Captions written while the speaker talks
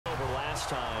last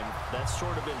time, that's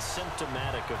sort of been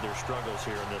symptomatic of their struggles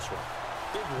here in this one.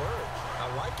 Big word.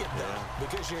 I like it, though,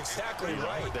 because you're exactly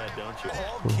right. Like that, don't you?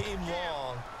 All game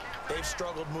long, they've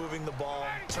struggled moving the ball,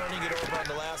 turning it over on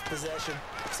the last possession.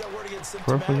 So we're getting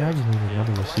symptomatic.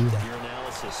 Your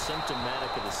analysis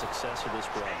symptomatic of the success of this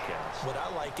broadcast. What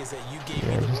I like is that you gave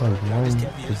me the word. I just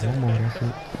kept using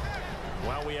it.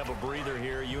 While we have a breather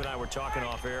here, you and I were talking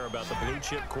off air about the blue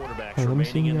chip quarterbacks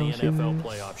remaining in the NFL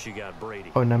playoffs. You got Brady,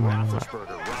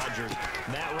 Roethlisberger, Rodgers,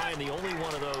 Matt Ryan, the only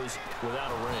one of those without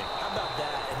a ring. How about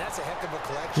that? And that's a heck of a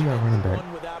collection.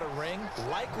 One without a ring,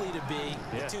 likely to be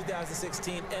the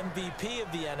 2016 MVP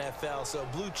of the NFL, so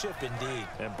blue chip indeed.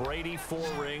 And Brady 4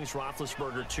 rings,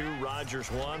 Roethlisberger 2, Rodgers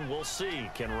 1. We'll see.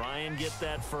 Can Ryan get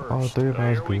that first? All 3 of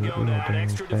us Here we go now. An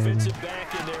extra defensive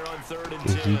back in there on 3rd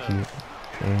and 10.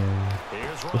 And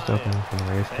here's Ryan,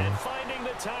 and finding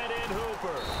the tight end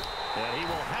Hooper. And he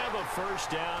will have a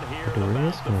first down here at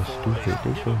about the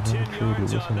 40. Give him 10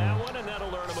 yards on that one, and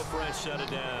that'll earn him a fresh set of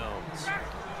downs.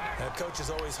 Now, coaches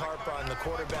always harp on the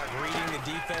quarterback reading the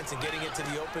defense and getting it to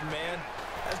the open man.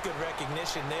 That's good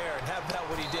recognition there. And how about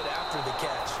what he did after the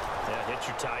catch? Yeah, hit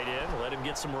your tight end, let him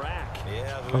get some rack.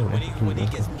 Yeah, when he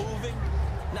gets moving,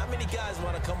 not many guys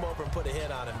want to come over and put a hit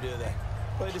on him, do they?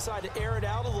 Well, they decided to air it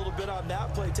out a little bit on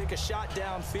that play, take a shot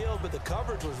downfield, but the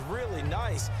coverage was really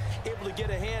nice. Able to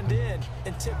get a hand in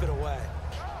and tip it away.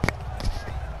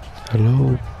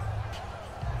 Hello.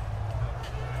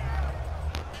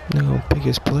 No,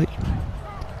 biggest play.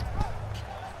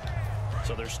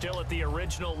 So they're still at the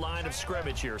original line of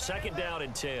scrimmage here. 2nd down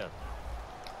and 10.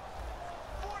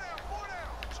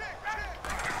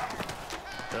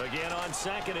 Again on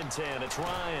 2nd and 10, it's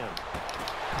Ryan.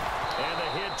 And the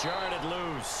hit jarred it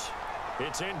loose.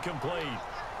 It's incomplete.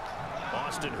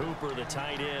 Austin Hooper, the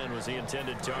tight end, was the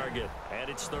intended target. And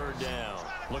it's 3rd down.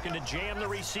 Looking to jam the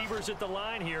receivers at the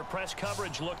line here. Press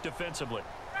coverage look defensively.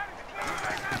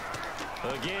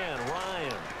 Again,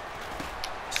 Ryan.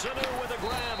 Sanu with a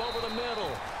grab over the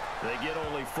middle. They get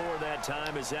only 4 that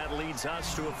time as that leads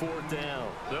us to a 4th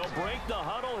down. They'll break the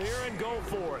huddle here and go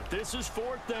for it. This is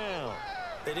 4th down.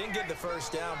 They didn't get the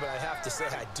first down, but I have to say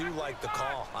I do like the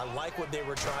call. I like what they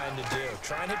were trying to do.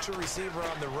 Try and hit your receiver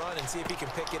on the run and see if he can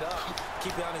pick it up.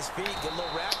 Keep it on his feet, get a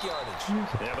little rack yardage.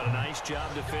 Yeah, but a nice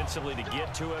job defensively to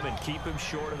get to him and keep him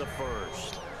short of the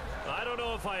first. I don't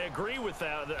know if I agree with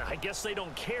that. I guess they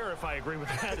don't care if I agree with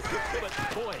that. But,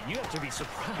 boy, you have to be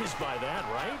surprised by that,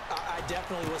 right? I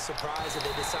definitely was surprised that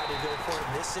they decided to go for it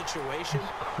in this situation.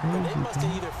 But they must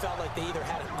have either felt like they either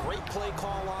had a great play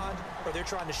call on or they're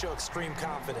trying to show extreme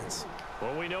confidence.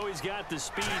 Well, we know he's got the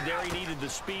speed there. He needed the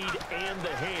speed and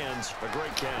the hands. A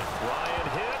great catch. Ryan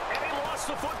hit, and he lost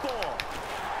the football.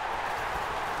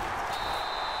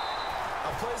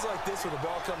 On plays like this where the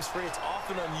ball comes free, it's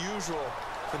often unusual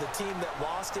for the team that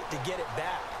lost it to get it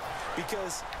back,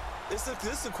 because this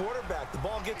is the quarterback. The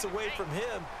ball gets away from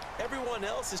him. Everyone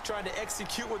else is trying to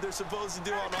execute what they're supposed to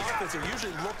do on offense. They're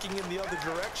usually looking in the other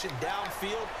direction,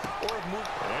 downfield, or move.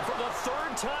 And for the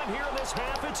 3rd time here in this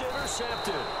half, it's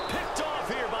intercepted. Picked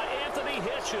off here by Anthony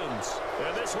Hitchens.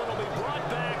 And this one will be brought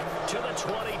back to the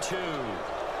 22.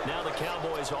 Now the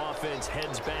Cowboys offense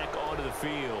heads back onto the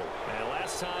field. And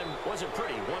last time wasn't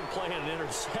pretty. 1 play and an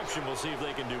interception. We'll see if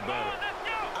they can do better.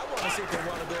 I want to see if they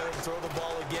want to go ahead and throw the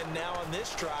ball again now on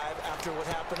this drive after what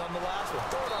happened on the last one.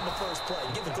 Throw it on the first play.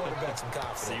 Give the quarterback some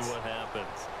confidence. See what happens.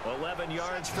 11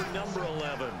 yards for number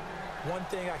 11. One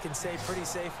thing I can say pretty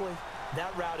safely,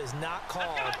 that route is not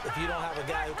called if you don't have a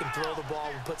guy who can throw the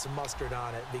ball and put some mustard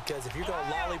on it. Because if you're going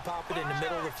to lollipop it in the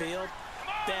middle of the field,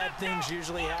 bad things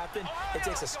usually happen. It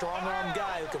takes a strong-arm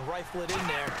guy who can rifle it in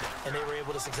there, and they were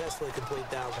able to successfully complete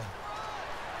that one.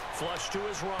 Flush to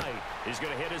his right. He's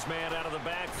going to hit his man out of the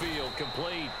backfield.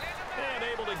 Complete. And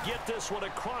able to get this one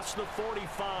across the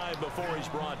 45 before he's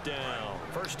brought down.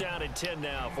 1st down and 10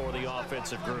 now for the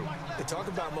offensive group. They talk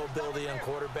about mobility on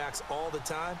quarterbacks all the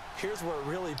time. Here's where it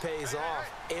really pays off.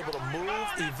 Able to move,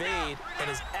 evade,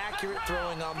 and is accurate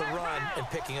throwing on the run and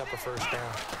picking up a 1st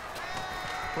down.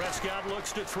 Prescott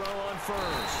looks to throw on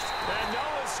 1st. And no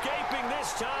escaping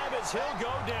this time as he'll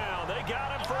go down. They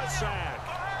got him for a sack.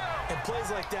 And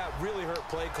plays like that really hurt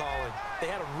play calling. They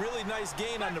had a really nice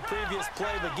gain on the previous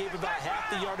play, but gave about half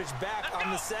the yardage back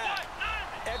on the sack.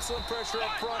 Excellent pressure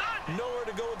up front. Nowhere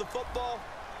to go with the football.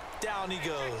 Down he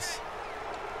goes.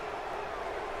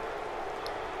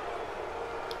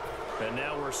 And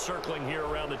now we're circling here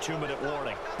around the 2-minute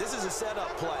warning. This is a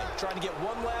setup play. Trying to get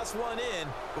one last one in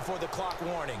before the clock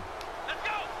warning. Let's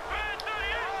go.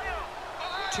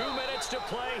 2 minutes to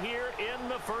play here in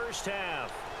the 1st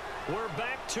half. We're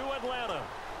back to Atlanta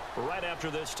right after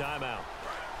this timeout.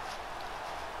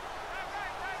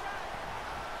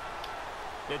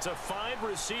 It's a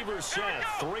 5-receiver set.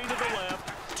 3 to the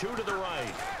left, 2 to the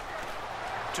right.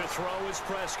 To throw is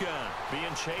Prescott,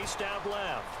 being chased out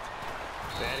left.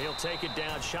 And he'll take it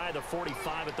down shy of the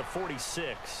 45 at the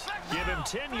 46. Give him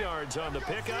 10 yards on the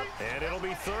pickup, and it'll be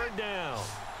 3rd down.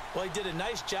 Well, he did a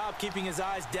nice job keeping his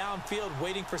eyes downfield,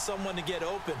 waiting for someone to get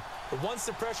open. But once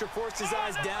the pressure forced his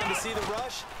eyes down to see the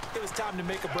rush, it was time to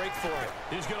make a break for it.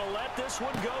 He's going to let this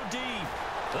one go deep.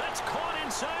 That's caught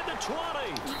inside the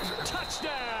 20.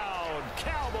 Touchdown,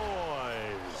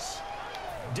 Cowboys.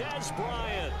 Des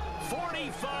Bryant,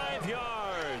 45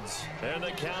 yards. And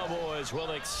the Cowboys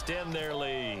will extend their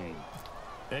lead.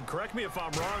 And correct me if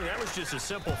I'm wrong, that was just a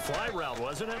simple fly route,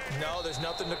 wasn't it? No, there's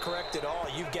nothing to correct at all.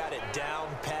 You've got it down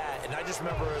pat. And I just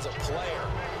remember as a player,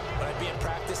 when I'd be in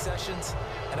practice sessions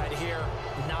and I'd hear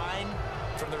 9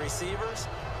 from the receivers,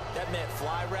 that meant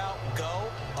fly route, go,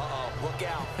 look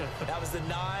out. That was the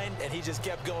 9, and he just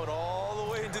kept going all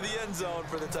the way into the end zone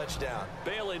for the touchdown.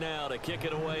 Bailey now to kick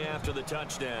it away after the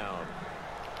touchdown.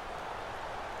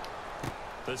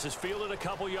 This is fielded a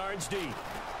couple yards deep.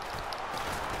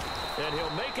 And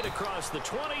he'll make it across the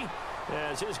 20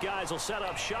 as his guys will set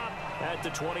up shop at the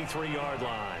 23-yard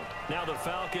line. Now the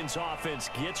Falcons offense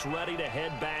gets ready to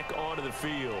head back onto the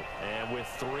field. And with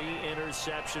 3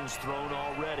 interceptions thrown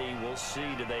already, we'll see,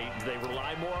 do they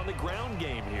rely more on the ground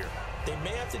game here? They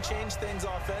may have to change things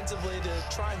offensively to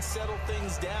try and settle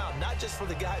things down, not just for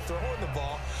the guy throwing the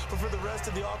ball, but for the rest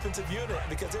of the offensive unit,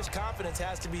 because their confidence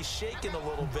has to be shaken a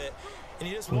little bit. And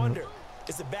you just wonder,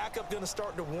 is the backup going to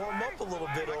start to warm up a little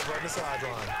bit over on the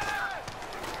sideline?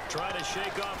 Trying to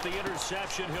shake off the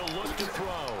interception. He'll look to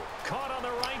throw. Caught on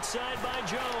the right side by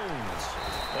Jones.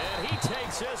 And he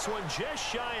takes this one just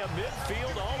shy of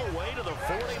midfield all the way to the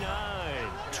 49.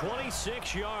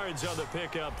 26 yards on the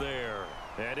pickup there.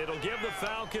 And it'll give the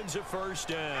Falcons a 1st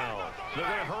down. They're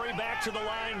going to hurry back to the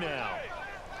line now.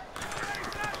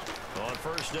 On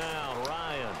 1st down,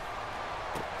 Ryan.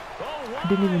 Oh, I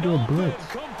didn't even do a blitz.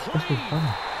 That's so funny.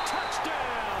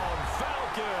 Touchdown,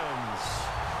 Falcons.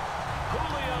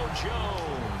 Julio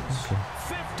Jones,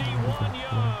 51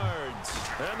 yards.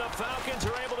 And the Falcons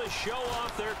are able to show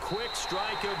off their quick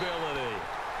strike ability.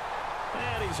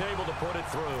 And he's able to put it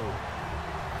through.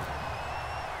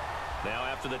 Now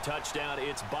after the touchdown,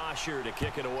 it's Bosher to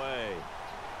kick it away.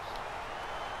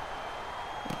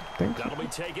 That'll be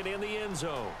taken in the end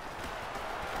zone.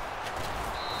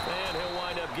 And he'll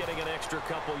wind up getting an extra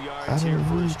couple yards here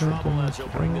for his trouble as he'll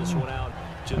bring this one out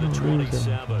to the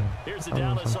 27. Here's the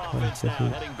Dallas offense now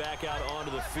heading back out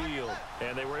onto the field.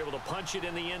 And they were able to punch it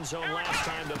in the end zone last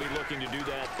time. They'll be looking to do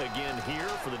that again here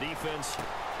for the defense.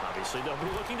 Obviously, they'll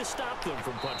be looking to stop them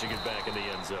from punching it back in the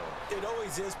end zone. It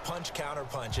always is punch, counter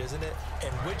punch, isn't it?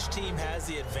 And which team has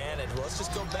the advantage? Well, let's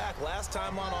just go back. Last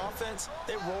time on offense,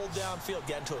 they rolled downfield,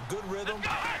 got into a good rhythm.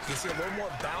 You can see a little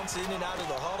more bounce in and out of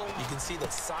the huddle. You can see the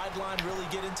sideline really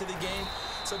get into the game.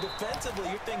 So defensively,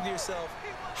 you're thinking to yourself,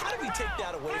 how do we take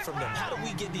that away from them? How do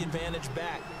we get the advantage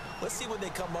back? Let's see what they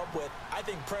come up with. I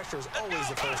think pressure is always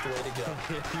the first way to go.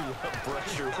 You love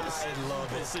pressure. I love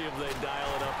it. We'll see if they dial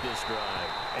it up this drive.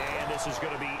 And this is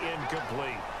going to be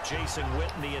incomplete. Jason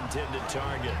Witten, the intended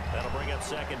target. That'll bring up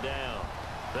 2nd down.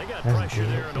 They got pressure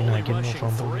there and only rushing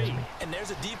 3. And there's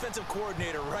a defensive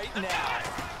coordinator right now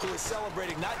who is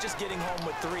celebrating not just getting home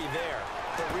with 3 there,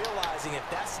 but realizing if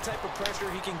that's the type of pressure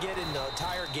he can get in the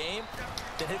entire game,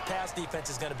 then his pass defense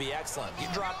is going to be excellent.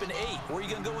 You're dropping 8. Where are you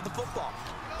going to go with the football?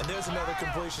 And there's another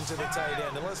completion to the tight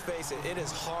end. And let's face it, it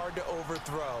is hard to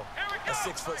overthrow a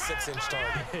 6'6"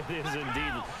 target. It is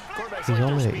indeed. Quarterbacks like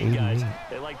their speed guys.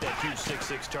 They like that huge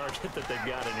 6'6" target that they've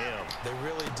got in him. They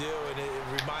really do, and it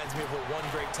reminds me of what one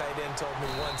great tight end told me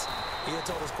once. He had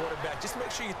told his quarterback, just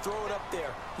make sure you throw it up there.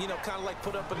 You know, kind of like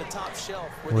put up on the top shelf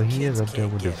where the kids he is up there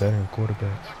with the veteran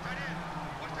quarterbacks.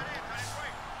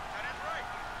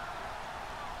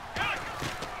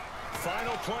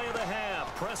 Final play of the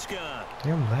half. Prescott.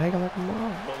 Damn, lagging like a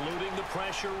mom. Eluding the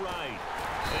pressure right.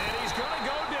 And he's going to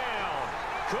go down.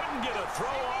 Couldn't get a throw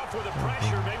off with the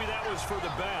pressure. Maybe that was for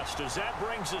the best, as that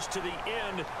brings us to the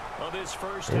end of this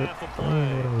first half of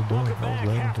play. Welcome back.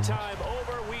 Halftime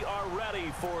over. We are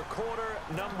ready for quarter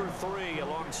number 3.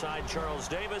 Alongside Charles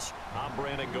Davis, I'm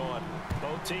Brandon Gaughan.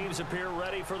 Both teams appear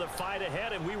ready for the fight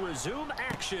ahead, and we resume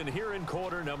action here in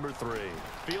quarter number 3.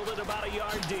 Fielded about a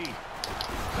yard deep.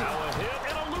 Now a hit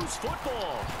and a loose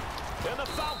football. And the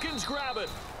Falcons grab it.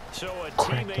 So a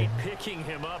teammate picking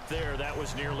him up there. That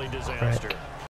was nearly disaster.